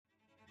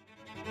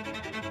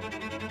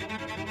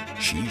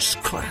She's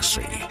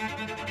classy.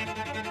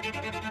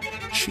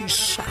 She's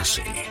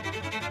sassy.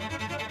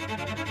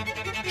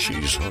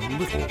 She's a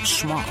little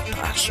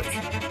smart-assy.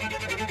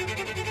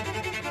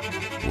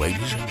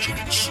 Ladies and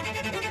gents,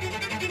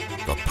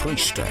 the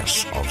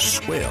priestess of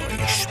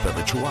squarish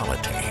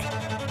spirituality,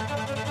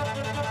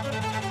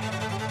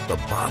 the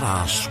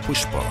badass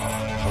whisperer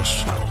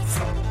herself,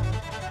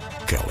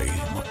 Kelly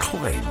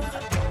McLean.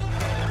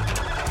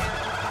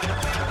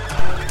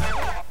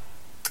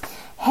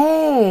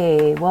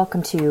 Hey,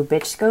 welcome to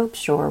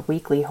BitchScopes, your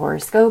weekly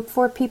horoscope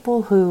for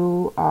people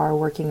who are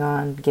working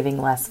on giving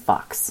less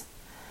fucks.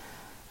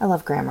 I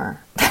love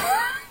grammar.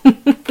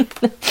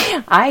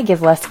 I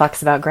give less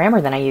fucks about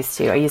grammar than I used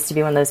to. I used to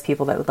be one of those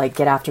people that would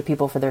get after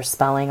people for their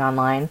spelling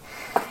online.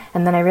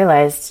 And then I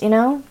realized,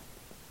 who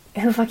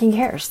fucking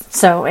cares?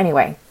 So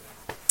anyway,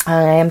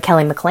 I am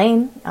Kelly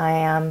McLean. I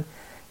am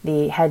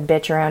the head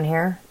bitch around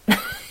here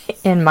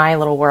in my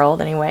little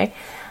world anyway.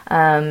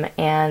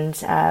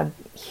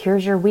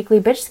 Here's your weekly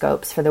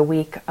BitchScopes for the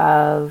week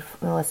of,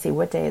 let's see,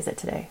 what day is it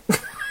today?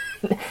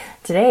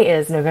 Today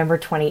is November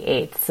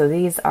 28th. So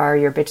these are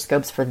your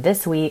BitchScopes for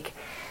this week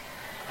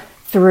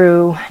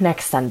through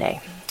next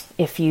Sunday.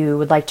 If you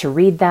would like to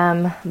read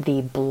them,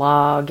 the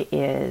blog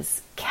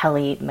is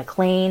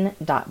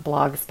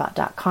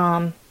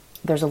kellymclean.blogspot.com.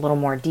 There's a little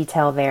more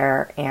detail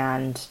there,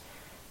 and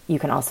you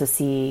can also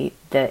see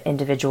the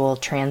individual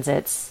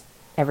transits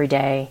every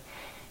day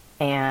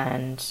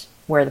and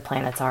where the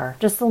planets are.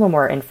 Just a little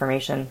more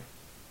information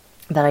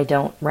that I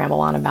don't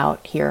ramble on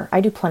about here. I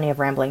do plenty of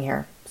rambling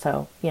here,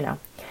 so,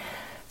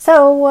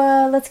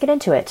 So, let's get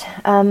into it.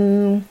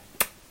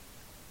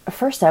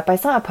 First up, I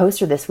saw a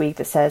poster this week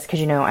that says,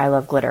 because I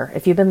love glitter.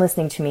 If you've been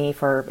listening to me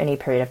for any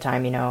period of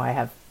time, I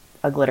have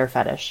a glitter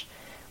fetish.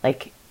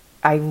 I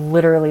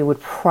literally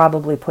would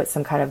probably put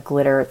some kind of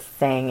glitter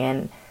thing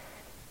in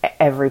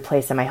every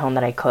place in my home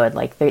that I could.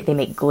 They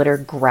make glitter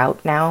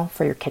grout now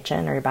for your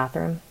kitchen or your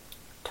bathroom.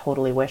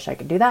 Totally wish I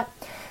could do that.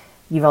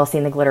 You've all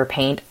seen the glitter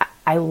paint.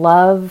 I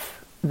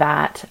love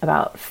that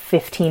about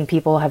 15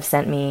 people have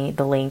sent me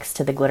the links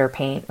to the glitter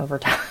paint over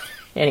time.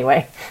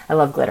 Anyway, I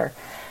love glitter.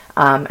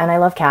 And I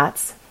love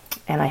cats,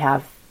 and I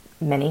have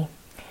many.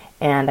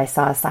 And I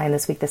saw a sign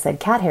this week that said,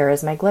 cat hair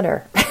is my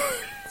glitter.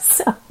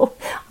 So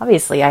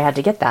obviously I had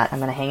to get that. I'm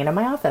going to hang it in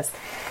my office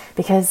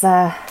because,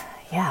 I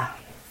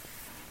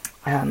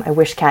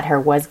wish cat hair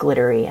was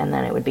glittery, and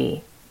then it would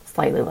be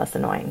slightly less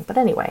annoying. But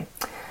anyway,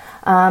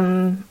 I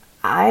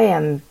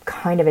am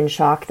kind of in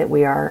shock that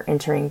we are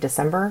entering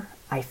December.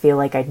 I feel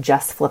like I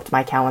just flipped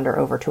my calendar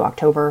over to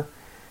October,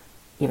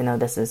 even though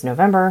this is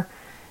November.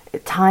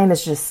 Time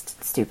is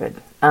just stupid.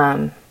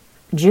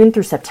 June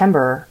through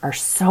September are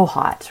so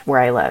hot where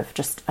I live,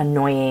 just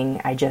annoying.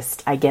 I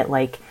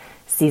get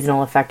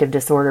seasonal affective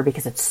disorder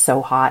because it's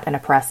so hot and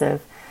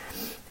oppressive.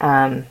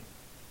 And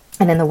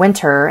in the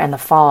winter and the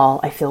fall,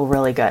 I feel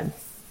really good.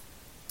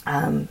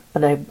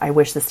 But I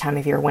wish this time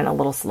of year went a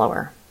little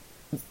slower.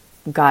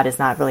 God is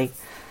not really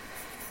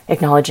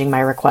acknowledging my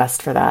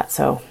request for that.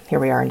 So here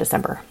we are in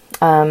December.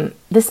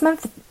 This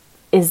month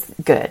is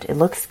good. It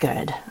looks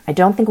good. I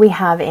don't think we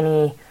have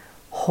any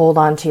hold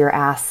on to your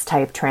ass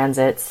type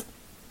transits.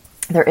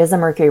 There is a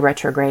Mercury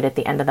retrograde at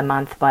the end of the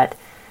month, but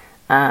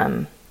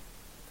I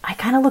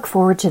kind of look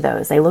forward to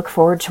those. I look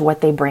forward to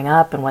what they bring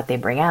up and what they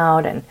bring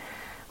out. And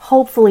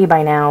hopefully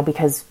by now,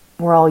 because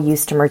we're all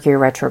used to Mercury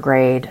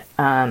retrograde,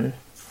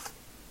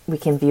 we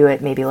can view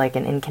it maybe like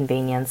an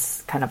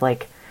inconvenience, kind of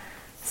like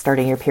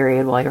starting your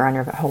period while you're on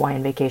your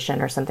Hawaiian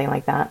vacation or something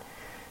like that.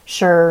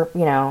 Sure,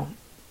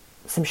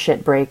 some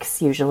shit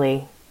breaks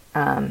usually.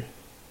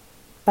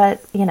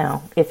 But,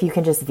 if you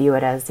can just view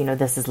it as,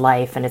 this is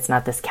life and it's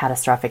not this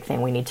catastrophic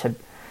thing we need to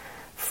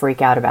freak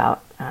out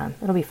about,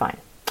 it'll be fine.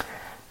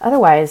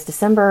 Otherwise,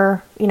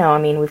 December,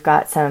 we've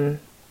got some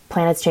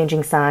planets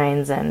changing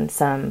signs and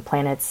some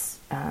planets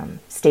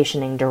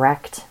stationing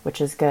direct,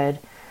 which is good.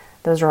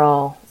 Those are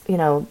all,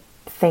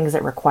 things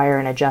that require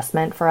an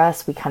adjustment for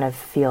us. We kind of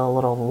feel a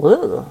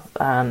little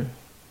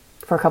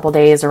for a couple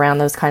days around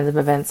those kinds of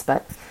events,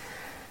 but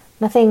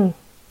nothing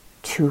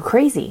too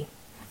crazy.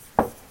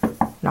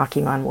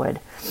 Knocking on wood.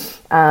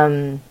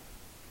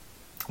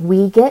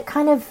 We get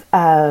kind of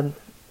a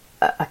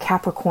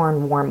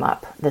Capricorn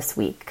warm-up this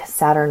week.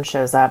 Saturn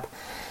shows up.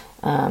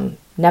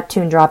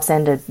 Neptune drops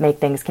in to make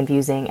things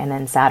confusing, and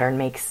then Saturn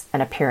makes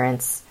an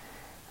appearance,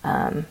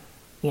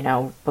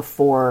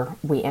 before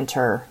we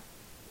enter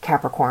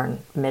Capricorn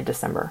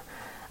mid-December.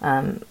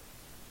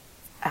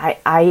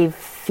 I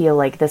feel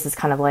like this is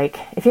kind of like,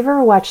 if you've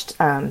ever watched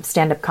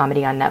stand-up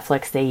comedy on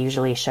Netflix, they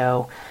usually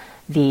show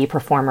the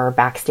performer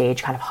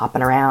backstage kind of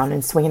hopping around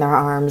and swinging their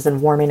arms and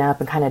warming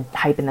up and kind of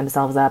hyping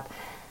themselves up.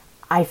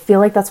 I feel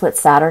like that's what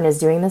Saturn is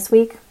doing this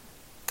week.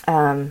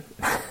 I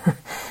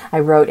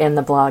wrote in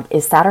the blog,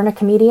 is Saturn a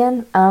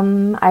comedian?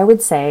 I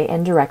would say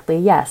indirectly,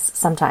 yes,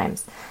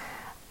 sometimes.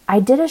 I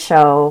did a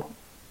show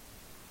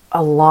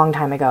a long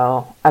time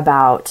ago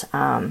about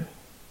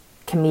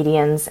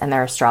comedians and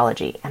their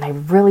astrology, and I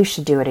really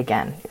should do it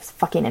again. It's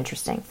fucking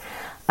interesting.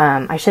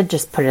 I should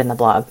just put it in the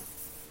blog.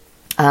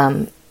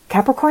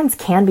 Capricorns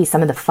can be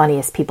some of the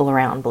funniest people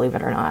around, believe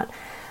it or not.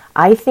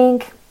 I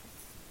think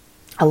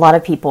a lot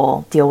of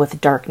people deal with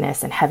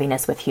darkness and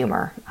heaviness with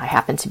humor. I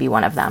happen to be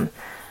one of them.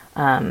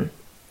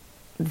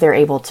 They're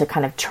able to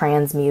kind of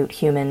transmute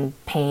human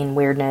pain,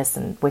 weirdness,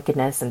 and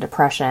wickedness and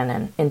depression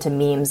and into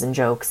memes and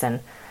jokes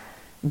and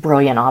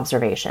brilliant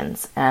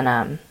observations.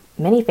 And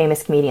many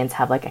famous comedians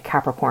have like a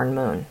Capricorn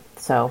moon.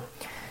 So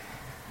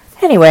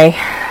anyway,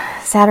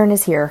 Saturn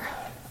is here,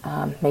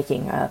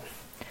 making a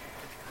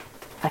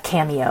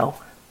cameo.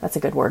 That's a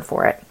good word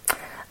for it.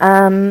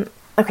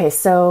 Okay,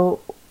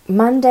 so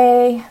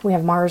Monday, we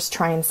have Mars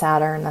trine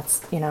Saturn.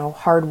 That's,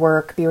 hard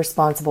work, be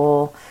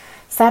responsible.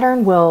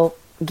 Saturn will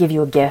give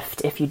you a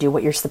gift if you do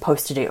what you're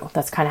supposed to do.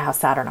 That's kind of how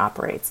Saturn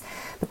operates.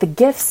 But the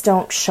gifts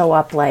don't show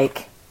up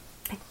like,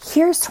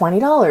 here's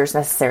 $20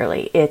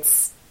 necessarily.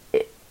 It's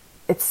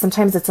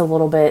sometimes it's a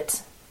little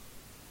bit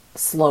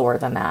slower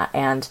than that.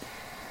 And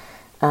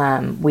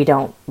we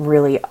don't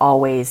really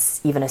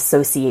always even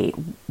associate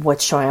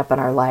what's showing up in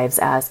our lives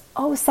as,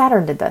 oh,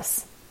 Saturn did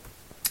this.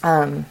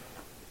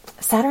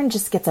 Saturn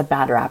just gets a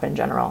bad rap in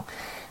general.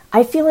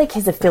 I feel like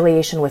his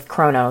affiliation with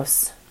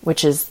Kronos,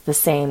 which is the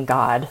same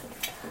god,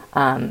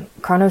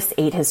 Kronos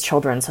ate his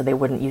children so they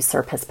wouldn't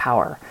usurp his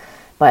power.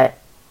 But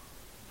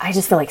I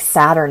just feel like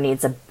Saturn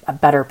needs a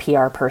better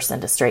PR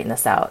person to straighten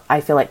this out.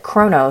 I feel like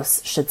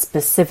Kronos should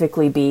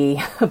specifically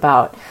be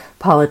about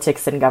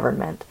politics and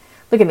government.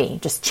 Look at me,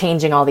 just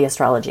changing all the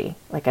astrology,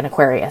 like an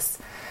Aquarius.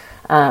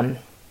 I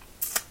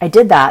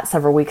did that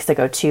several weeks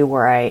ago too,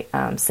 where I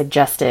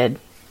suggested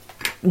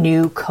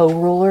new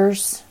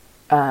co-rulers,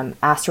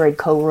 asteroid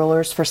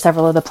co-rulers for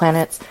several of the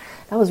planets.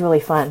 That was really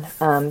fun.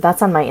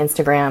 That's on my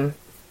Instagram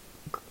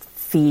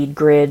feed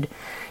grid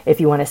if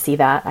you want to see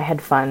that. I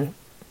had fun,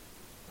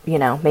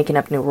 making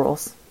up new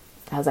rules,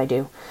 as I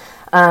do.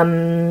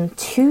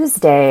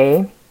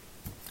 Tuesday,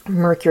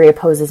 Mercury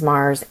opposes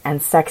Mars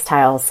and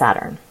sextiles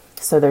Saturn.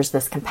 So there's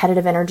this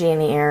competitive energy in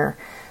the air,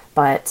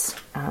 but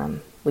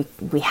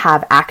we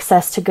have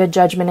access to good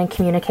judgment and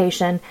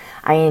communication.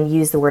 I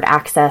use the word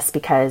access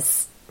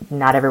because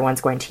not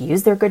everyone's going to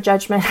use their good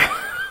judgment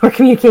or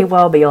communicate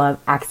well, but you'll have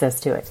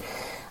access to it.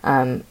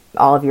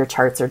 All of your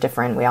charts are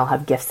different. We all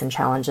have gifts and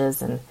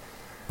challenges, and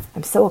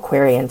I'm so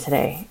Aquarian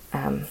today.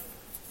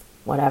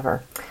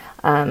 Whatever.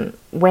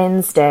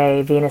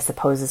 Wednesday, Venus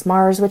opposes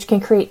Mars, which can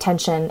create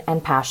tension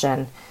and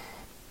passion.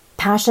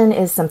 Passion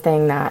is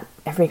something that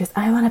everybody goes,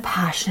 I want a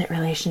passionate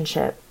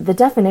relationship. The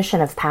definition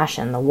of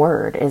passion, the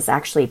word, is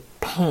actually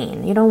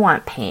pain. You don't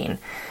want pain.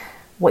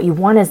 What you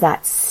want is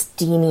that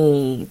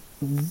steamy,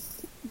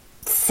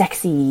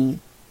 sexy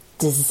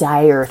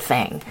desire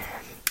thing.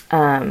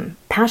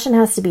 Passion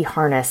has to be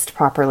harnessed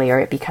properly or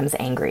it becomes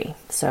angry.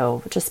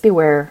 So just be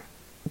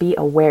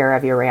aware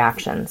of your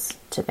reactions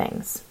to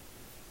things.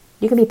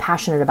 You can be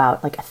passionate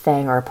about like a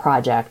thing or a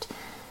project.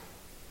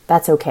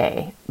 That's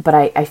okay. But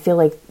I feel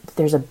like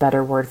there's a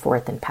better word for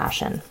it than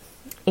passion.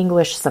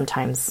 English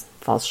sometimes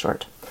falls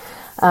short.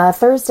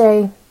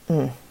 Thursday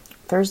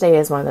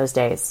is one of those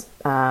days.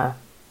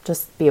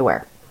 Just be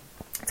aware.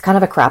 It's kind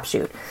of a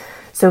crapshoot.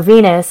 So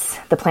Venus,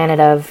 the planet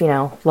of,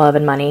 love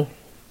and money,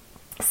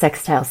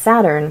 sextile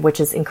Saturn, which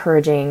is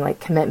encouraging like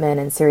commitment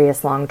and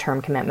serious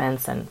long-term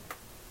commitments and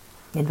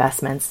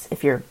investments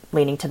if you're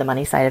leaning to the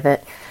money side of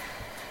it.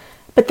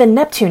 But then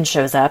Neptune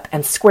shows up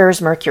and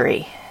squares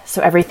Mercury.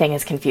 So everything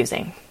is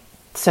confusing.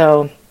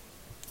 So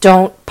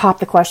don't pop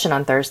the question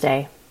on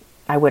Thursday.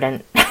 I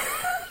wouldn't.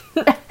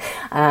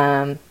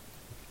 I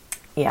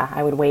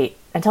would wait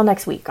until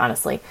next week,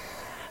 honestly.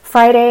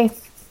 Friday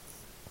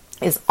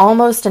is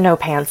almost a no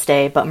pants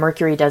day, but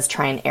Mercury does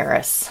trine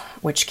Eris,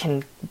 which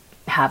can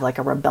have like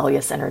a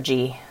rebellious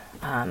energy.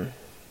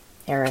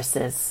 Eris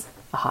is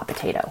a hot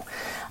potato.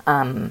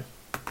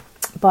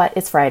 But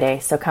it's Friday,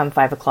 so come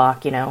 5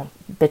 o'clock,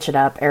 bitch it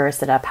up,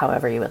 Eris it up,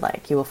 however you would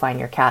like. You will find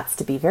your cats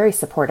to be very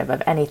supportive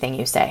of anything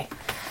you say.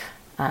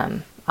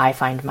 I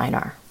find mine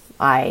are.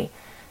 I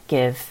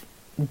give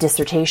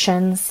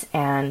dissertations,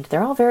 and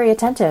they're all very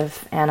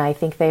attentive, and I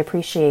think they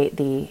appreciate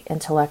the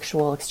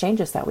intellectual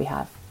exchanges that we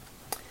have.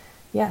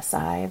 Yes,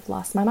 I've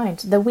lost my mind.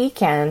 The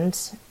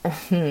weekend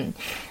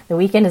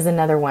is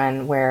another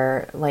one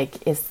where,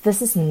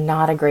 this is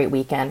not a great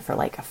weekend for,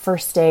 a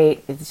first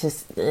date. It's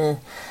just,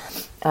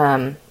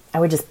 I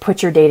would just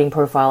put your dating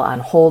profile on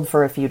hold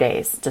for a few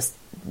days. Just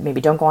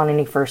maybe don't go on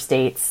any first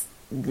dates.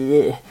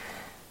 Ugh.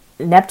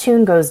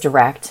 Neptune goes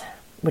direct,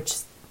 which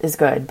is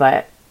good,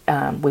 but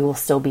we will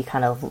still be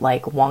kind of,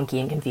 wonky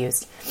and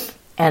confused.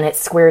 And it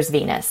squares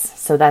Venus.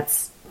 So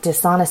that's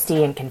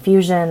dishonesty and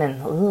confusion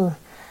and, ugh.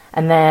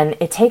 And then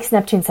it takes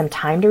Neptune some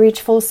time to reach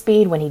full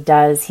speed. When he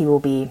does, he will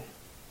be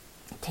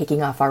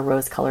taking off our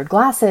rose-colored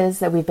glasses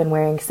that we've been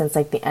wearing since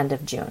the end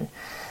of June.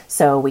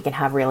 So we can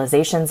have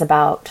realizations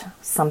about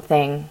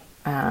something,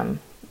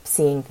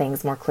 seeing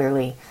things more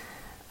clearly.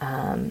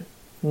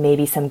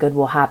 Maybe some good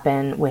will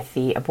happen with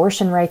the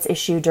abortion rights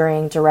issue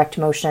during direct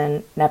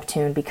motion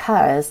Neptune,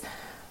 because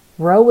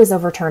Roe was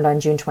overturned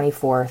on June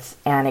 24th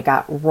and it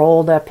got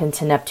rolled up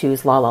into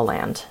Neptune's La La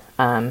Land.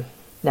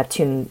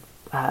 Neptune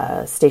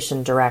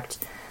station direct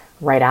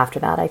right after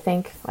that, I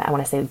think. I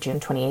want to say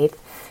June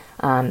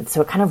 28th.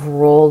 So it kind of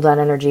rolled that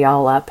energy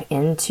all up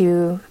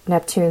into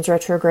Neptune's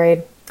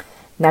retrograde.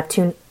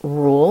 Neptune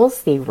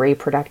rules the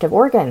reproductive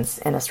organs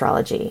in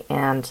astrology,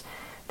 and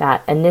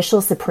that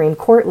initial Supreme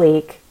Court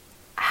leak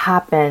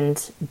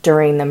happened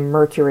during the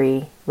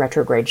Mercury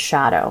retrograde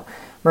shadow.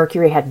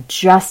 Mercury had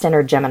just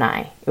entered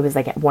Gemini. It was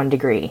like at 1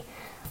 degree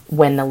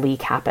when the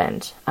leak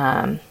happened.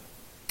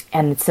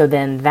 And so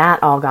then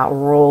that all got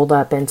rolled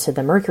up into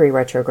the Mercury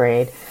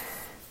retrograde.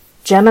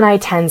 Gemini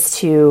tends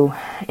to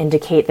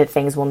indicate that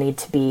things will need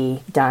to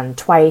be done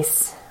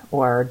twice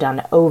or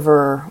done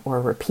over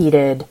or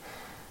repeated.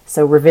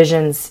 So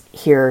revisions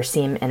here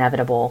seem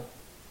inevitable.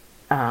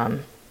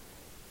 And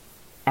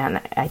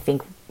I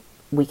think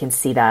we can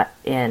see that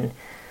in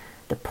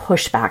the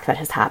pushback that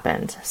has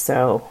happened.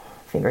 So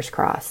fingers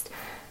crossed.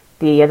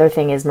 The other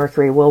thing is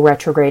Mercury will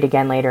retrograde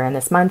again later in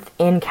this month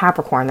in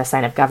Capricorn, the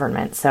sign of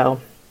government.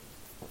 So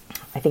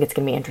I think it's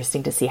going to be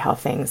interesting to see how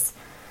things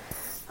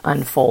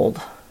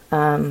unfold.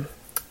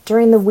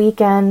 During the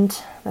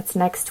weekend, that's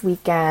next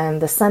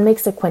weekend, the Sun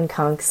makes a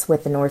quincunx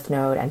with the North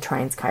Node and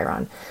trines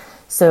Chiron.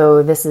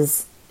 So this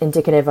is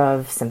indicative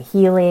of some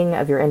healing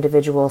of your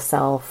individual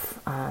self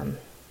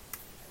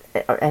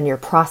and your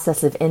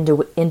process of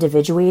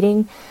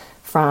individuating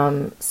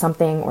from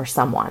something or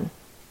someone.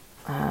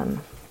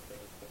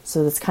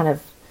 So it's kind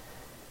of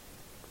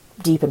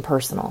deep and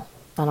personal.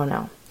 I don't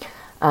know.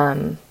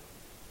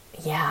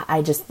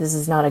 This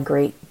is not a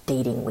great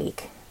dating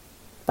week.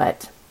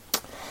 But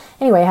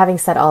anyway, having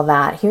said all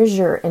that, here's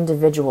your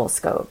individual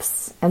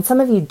scopes. And some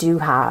of you do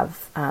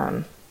have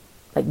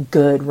like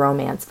good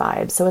romance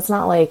vibes. So it's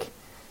not like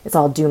it's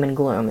all doom and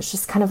gloom. It's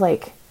just kind of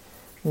like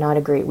not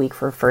a great week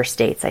for first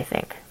dates, I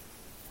think.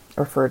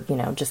 Or for,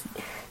 just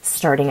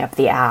starting up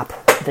the app,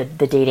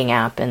 the dating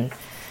app. And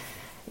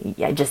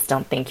I just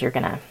don't think you're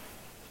going to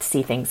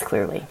see things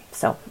clearly.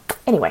 So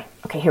anyway,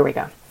 okay, here we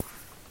go.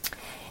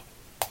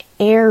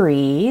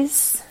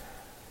 Aries.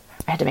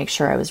 I had to make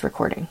sure I was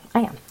recording.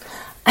 I am.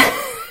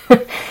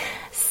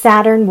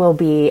 Saturn will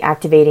be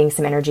activating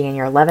some energy in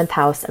your 11th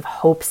house of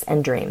hopes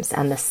and dreams,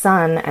 and the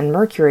Sun and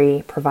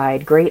Mercury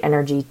provide great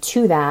energy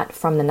to that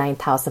from the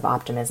 9th house of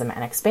optimism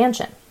and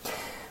expansion.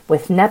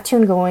 With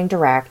Neptune going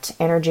direct,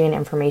 energy and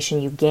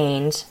information you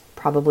gained,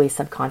 probably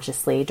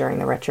subconsciously during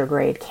the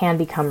retrograde, can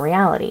become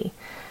reality.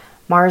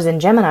 Mars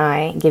in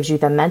Gemini gives you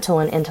the mental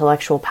and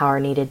intellectual power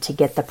needed to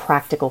get the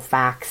practical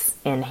facts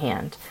in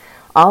hand.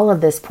 All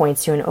of this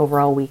points to an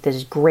overall week that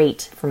is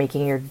great for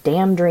making your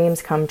damn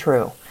dreams come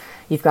true.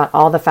 You've got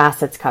all the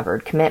facets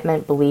covered: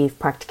 commitment, belief,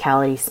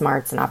 practicality,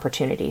 smarts, and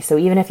opportunity. So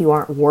even if you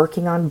aren't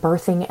working on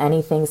birthing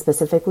anything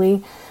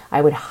specifically,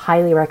 I would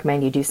highly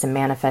recommend you do some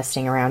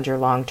manifesting around your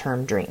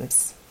long-term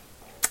dreams.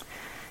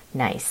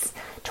 Nice.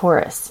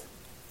 Taurus,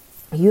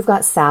 you've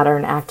got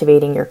Saturn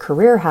activating your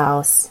career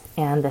house,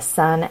 and the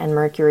Sun and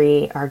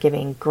Mercury are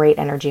giving great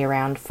energy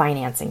around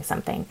financing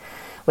something.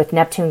 With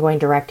Neptune going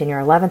direct in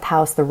your 11th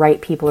house, the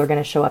right people are going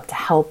to show up to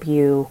help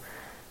you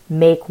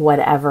make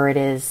whatever it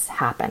is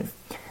happen.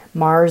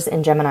 Mars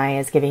in Gemini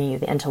is giving you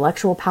the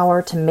intellectual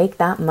power to make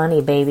that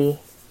money, baby.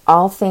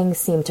 All things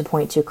seem to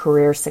point to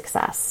career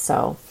success.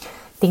 So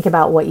think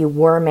about what you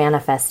were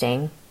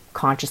manifesting,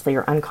 consciously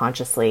or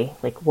unconsciously,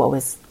 like what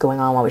was going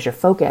on, what was your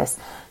focus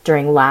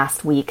during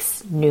last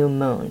week's new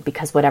moon,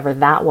 because whatever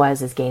that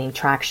was is gaining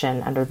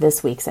traction under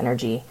this week's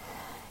energy.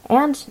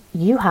 And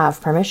you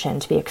have permission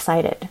to be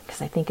excited, because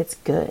I think it's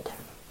good.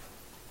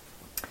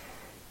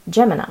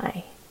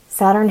 Gemini.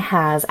 Saturn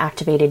has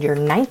activated your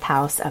 9th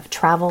house of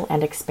travel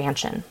and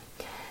expansion.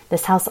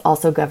 This house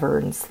also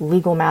governs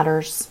legal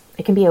matters.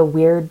 It can be a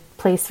weird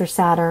place for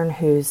Saturn,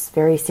 who's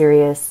very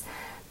serious,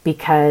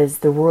 because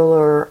the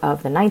ruler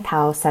of the 9th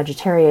house,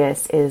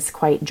 Sagittarius, is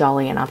quite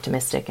jolly and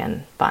optimistic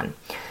and fun.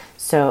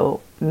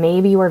 So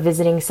maybe you are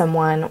visiting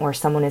someone, or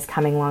someone is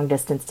coming long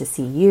distance to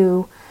see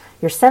you.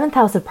 Your 7th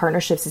house of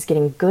partnerships is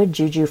getting good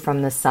juju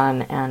from the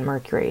Sun and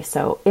Mercury.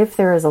 So if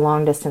there is a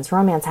long distance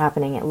romance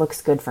happening, it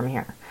looks good from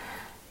here.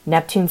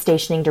 Neptune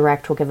stationing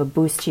direct will give a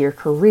boost to your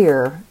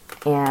career,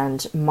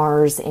 and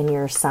Mars in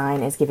your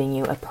sign is giving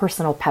you a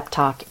personal pep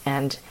talk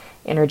and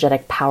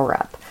energetic power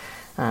up.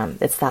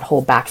 It's that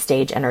whole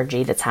backstage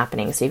energy that's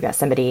happening. So you've got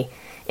somebody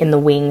in the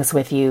wings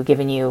with you,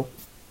 giving you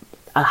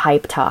a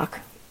hype talk.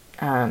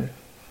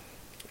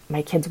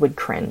 My kids would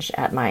cringe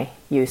at my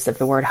use of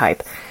the word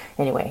hype.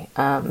 Anyway,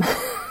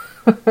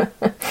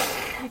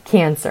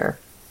 Cancer.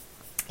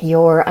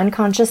 Your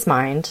unconscious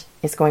mind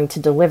is going to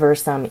deliver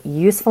some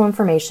useful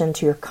information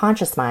to your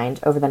conscious mind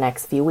over the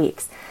next few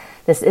weeks.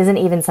 This isn't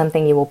even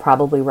something you will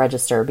probably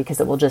register, because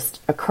it will just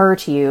occur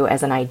to you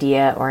as an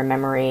idea or a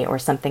memory or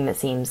something that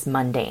seems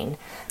mundane,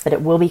 but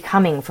it will be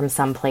coming from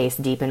someplace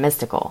deep and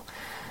mystical.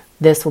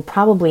 This will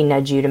probably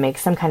nudge you to make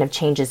some kind of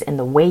changes in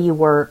the way you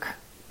work,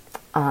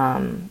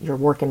 your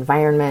work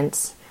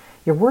environment.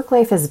 Your work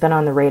life has been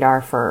on the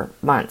radar for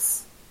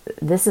months.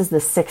 This is the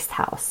 6th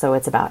house, so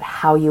it's about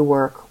how you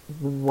work,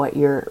 what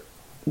your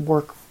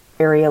work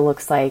area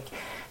looks like,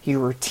 your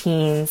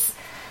routines.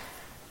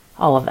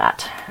 all of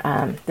that.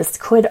 This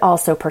could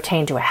also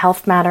pertain to a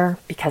health matter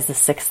because the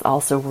 6th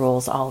also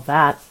rules all of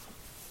that.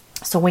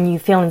 So when you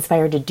feel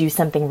inspired to do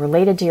something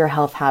related to your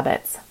health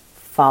habits,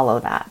 follow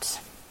that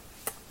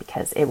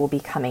because it will be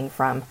coming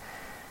from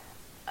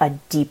a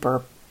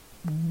deeper,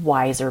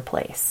 wiser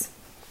place.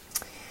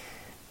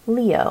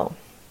 Leo,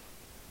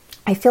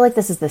 I feel like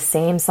this is the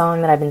same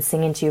song that I've been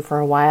singing to you for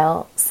a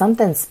while.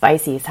 Something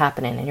spicy is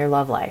happening in your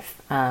love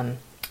life.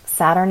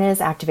 Saturn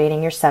is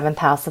activating your 7th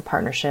house of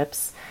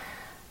partnerships.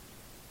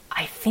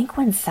 I think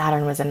when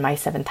Saturn was in my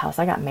 7th house,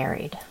 I got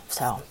married.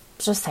 So,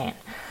 just saying.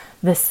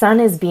 The sun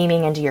is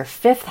beaming into your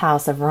 5th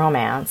house of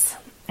romance,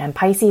 and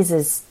Pisces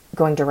is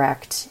going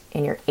direct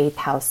in your 8th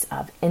house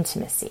of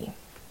intimacy.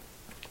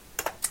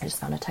 I just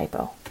found a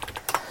typo.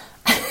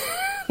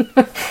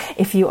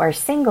 If you are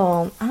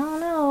single, I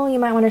don't know, you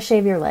might want to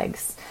shave your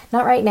legs.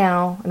 Not right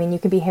now. I mean, you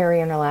can be hairy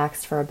and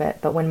relaxed for a bit,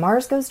 but when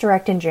Mars goes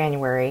direct in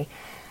January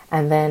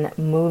and then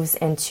moves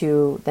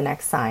into the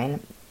next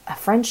sign, a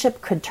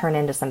friendship could turn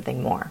into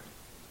something more.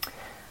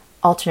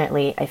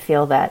 Alternately, I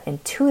feel that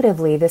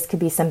intuitively this could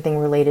be something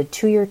related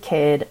to your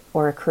kid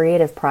or a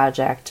creative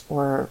project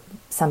or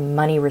some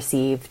money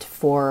received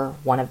for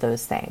one of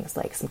those things,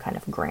 like some kind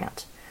of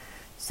grant.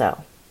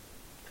 So,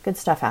 good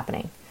stuff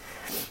happening.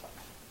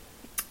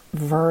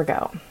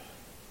 Virgo.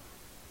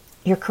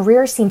 Your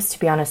career seems to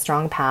be on a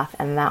strong path,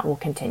 and that will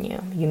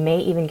continue. You may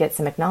even get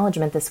some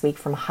acknowledgement this week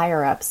from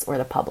higher-ups or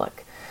the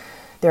public.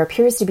 There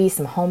appears to be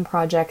some home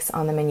projects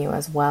on the menu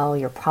as well.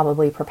 You're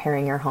probably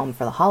preparing your home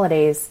for the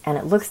holidays, and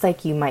it looks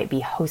like you might be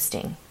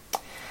hosting.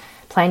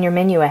 Plan your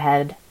menu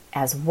ahead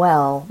as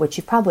well, which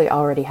you probably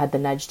already had the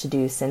nudge to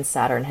do since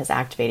Saturn has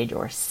activated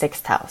your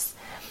 6th house.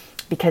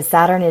 Because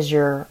Saturn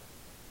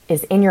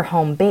is in your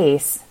home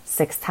base,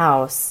 6th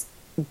house,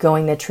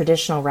 going the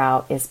traditional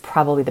route is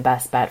probably the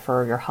best bet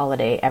for your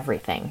holiday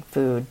everything,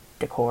 food,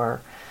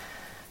 decor,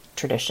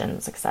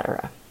 traditions,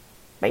 etc.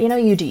 But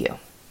you do you.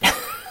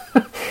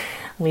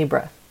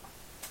 Libra.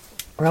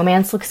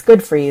 Romance looks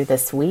good for you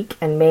this week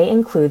and may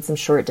include some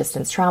short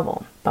distance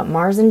travel. But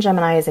Mars in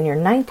Gemini is in your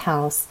 9th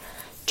house,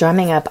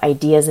 drumming up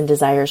ideas and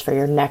desires for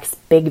your next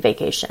big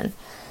vacation.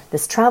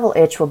 This travel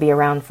itch will be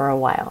around for a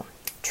while.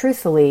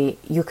 Truthfully,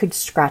 you could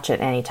scratch it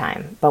any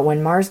time, but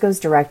when Mars goes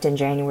direct in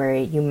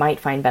January, you might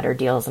find better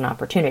deals and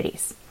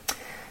opportunities.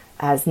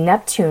 As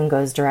Neptune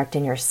goes direct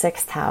in your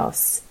 6th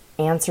house,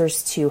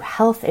 answers to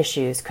health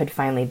issues could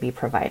finally be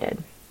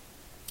provided.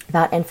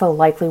 That info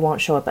likely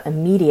won't show up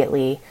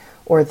immediately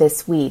or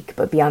this week,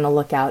 but be on the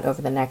lookout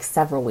over the next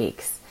several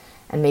weeks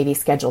and maybe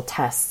schedule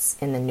tests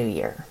in the new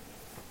year.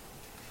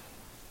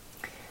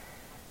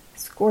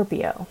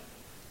 Scorpio.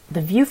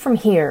 The view from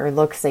here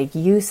looks like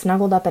you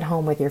snuggled up at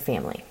home with your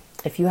family.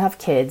 If you have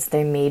kids,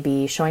 they may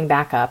be showing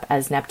back up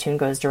as Neptune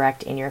goes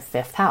direct in your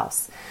 5th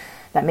house.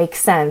 That makes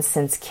sense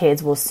since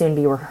kids will soon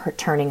be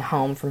returning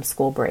home from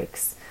school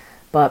breaks.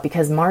 But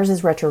because Mars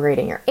is retrograde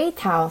in your 8th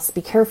house,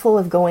 be careful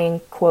of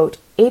going, quote,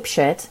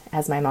 apeshit,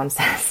 as my mom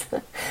says,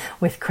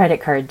 with credit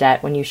card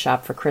debt when you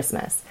shop for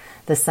Christmas.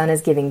 The sun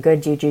is giving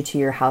good juju to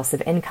your house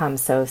of income,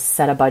 so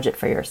set a budget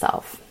for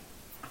yourself.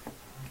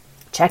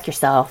 Check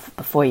yourself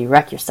before you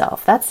wreck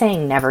yourself. That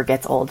saying never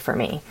gets old for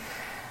me.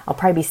 I'll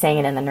probably be saying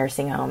it in the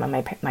nursing home, and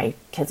my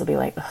kids will be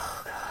like,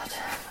 oh,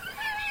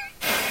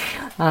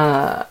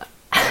 God.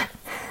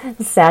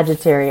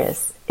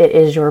 Sagittarius. It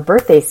is your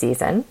birthday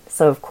season,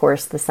 so of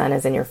course the sun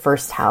is in your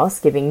 1st house,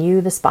 giving you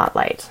the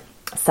spotlight.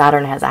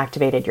 Saturn has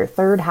activated your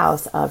 3rd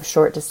house of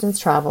short distance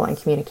travel and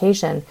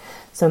communication,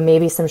 so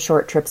maybe some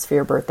short trips for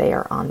your birthday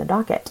are on the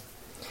docket.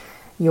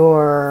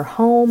 Your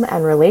home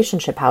and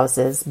relationship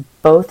houses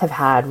both have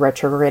had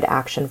retrograde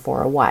action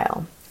for a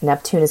while.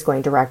 Neptune is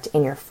going direct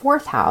in your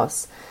 4th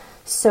house,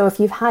 so if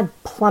you've had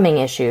plumbing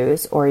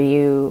issues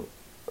you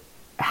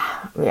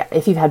have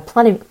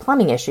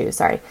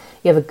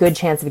a good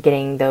chance of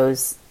getting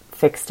those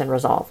fixed and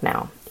resolved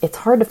now. It's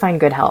hard to find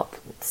good help.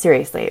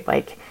 Seriously,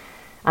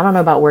 I don't know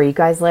about where you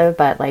guys live,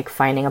 but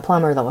finding a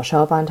plumber that will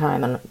show up on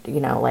time and,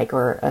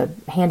 or a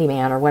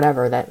handyman or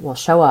whatever that will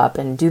show up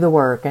and do the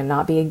work and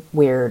not be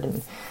weird.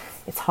 And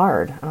it's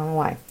hard. I don't know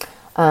why.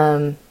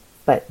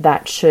 But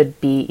that should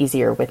be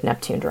easier with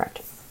Neptune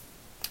direct.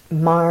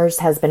 Mars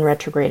has been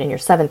retrograde in your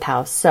 7th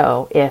house.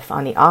 So if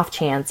on the off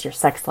chance your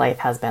sex life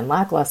has been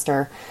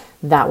lackluster,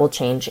 that will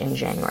change in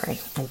January.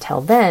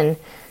 Until then,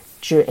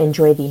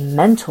 enjoy the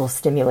mental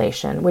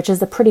stimulation, which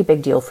is a pretty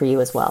big deal for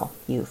you as well,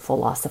 you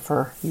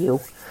philosopher,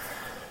 you.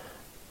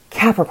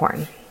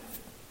 Capricorn.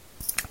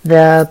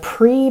 The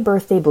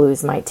pre-birthday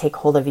blues might take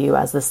hold of you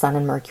as the Sun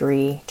and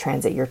Mercury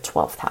transit your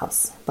 12th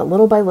house, but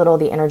little by little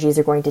the energies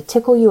are going to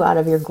tickle you out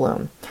of your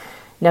gloom.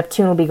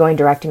 Neptune will be going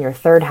direct in your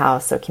 3rd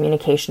house, so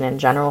communication in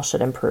general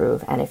should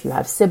improve, and if you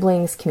have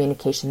siblings,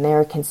 communication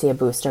there can see a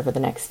boost over the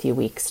next few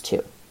weeks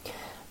too.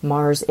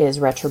 Mars is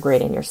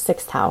retrograde in your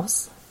 6th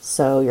house,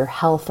 so your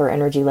health or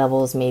energy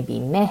levels may be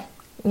meh,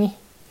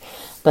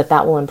 but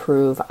that will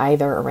improve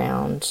either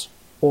around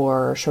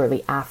or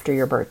shortly after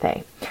your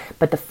birthday.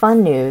 But the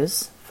fun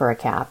news for a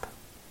Cap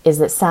is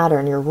that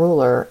Saturn, your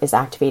ruler, is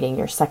activating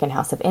your second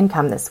house of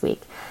income this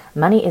week.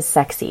 Money is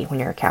sexy when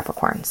you're a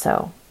Capricorn,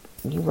 so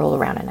you roll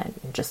around in it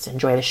and just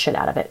enjoy the shit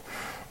out of it.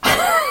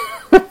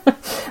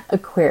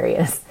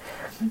 Aquarius,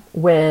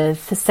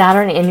 with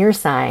Saturn in your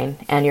sign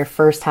and your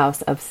first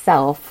house of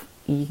self,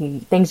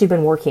 things you've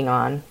been working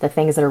on, the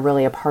things that are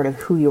really a part of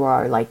who you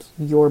are, like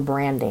your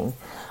branding,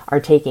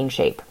 are taking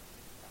shape.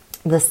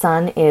 The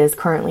sun is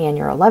currently in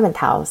your 11th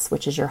house,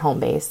 which is your home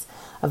base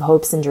of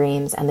hopes and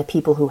dreams and the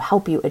people who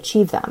help you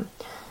achieve them.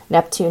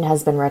 Neptune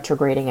has been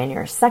retrograding in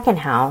your second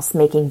house,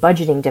 making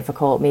budgeting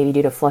difficult, maybe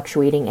due to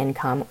fluctuating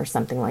income or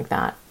something like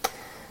that.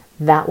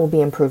 That will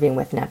be improving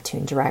with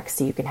Neptune direct,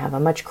 so you can have a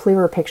much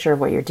clearer picture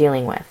of what you're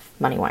dealing with,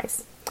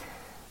 money-wise.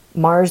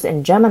 Mars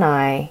in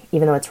Gemini,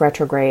 even though it's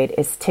retrograde,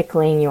 is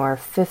tickling your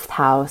 5th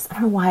house. I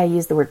don't know why I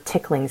use the word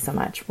tickling so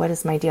much. What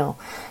is my deal?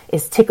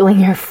 Is tickling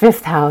your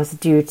 5th house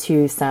due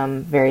to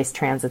some various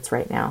transits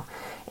right now.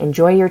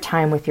 Enjoy your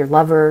time with your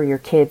lover, your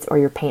kids, or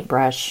your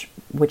paintbrush,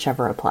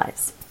 whichever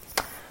applies.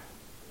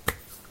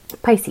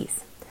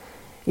 Pisces.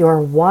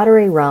 Your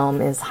watery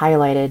realm is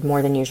highlighted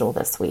more than usual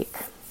this week.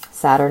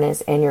 Saturn is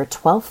in your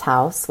 12th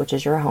house, which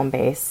is your home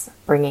base,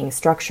 bringing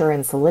structure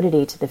and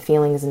solidity to the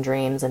feelings and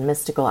dreams and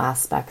mystical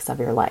aspects of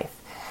your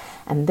life.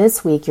 And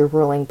this week, your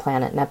ruling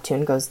planet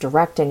Neptune goes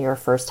direct in your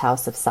first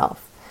house of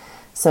self.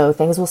 So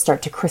things will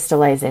start to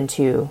crystallize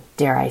into,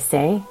 dare I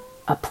say,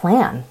 a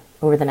plan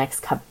over the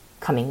next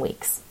coming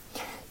weeks.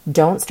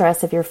 Don't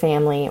stress if your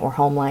family or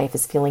home life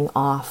is feeling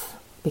off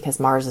because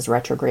Mars is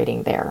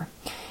retrograding there.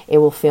 It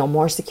will feel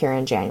more secure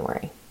in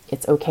January.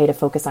 It's okay to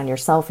focus on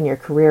yourself and your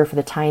career for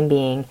the time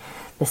being.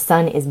 The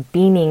sun is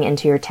beaming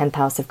into your 10th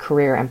house of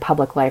career and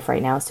public life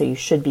right now, so you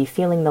should be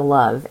feeling the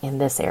love in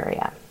this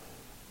area.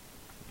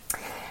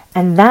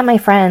 And that, my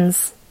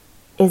friends,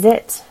 is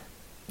it.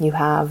 You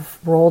have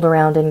rolled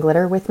around in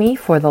glitter with me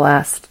for the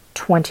last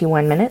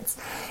 21 minutes,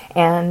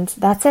 and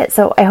that's it.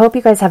 So I hope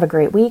you guys have a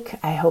great week.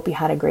 I hope you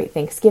had a great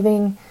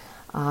Thanksgiving.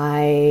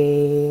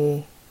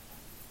 I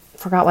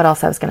forgot what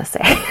else I was going to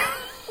say.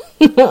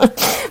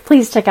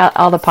 Please check out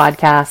all the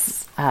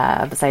podcasts.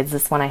 Besides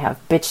this one, I have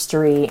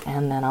Bitchstery,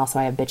 and then also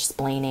I have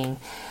Bitchsplaining.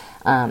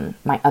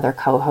 My other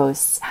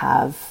co-hosts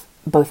have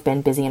both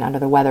been busy and under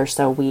the weather,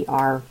 so we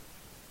are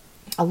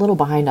a little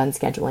behind on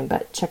scheduling,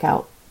 but check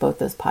out both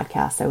those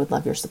podcasts. I would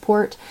love your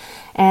support.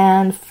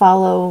 And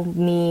follow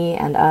me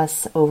and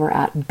us over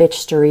at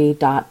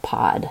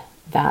bitchstery.pod.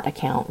 That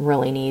account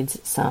really needs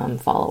some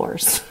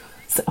followers.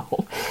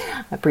 So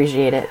I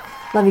appreciate it.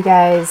 Love you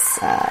guys.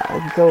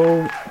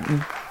 Go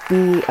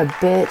be a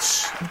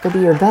bitch. Go be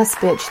your best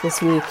bitch this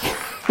week.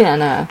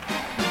 And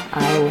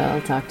I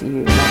will talk to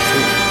you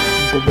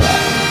next week.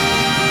 Bye-bye.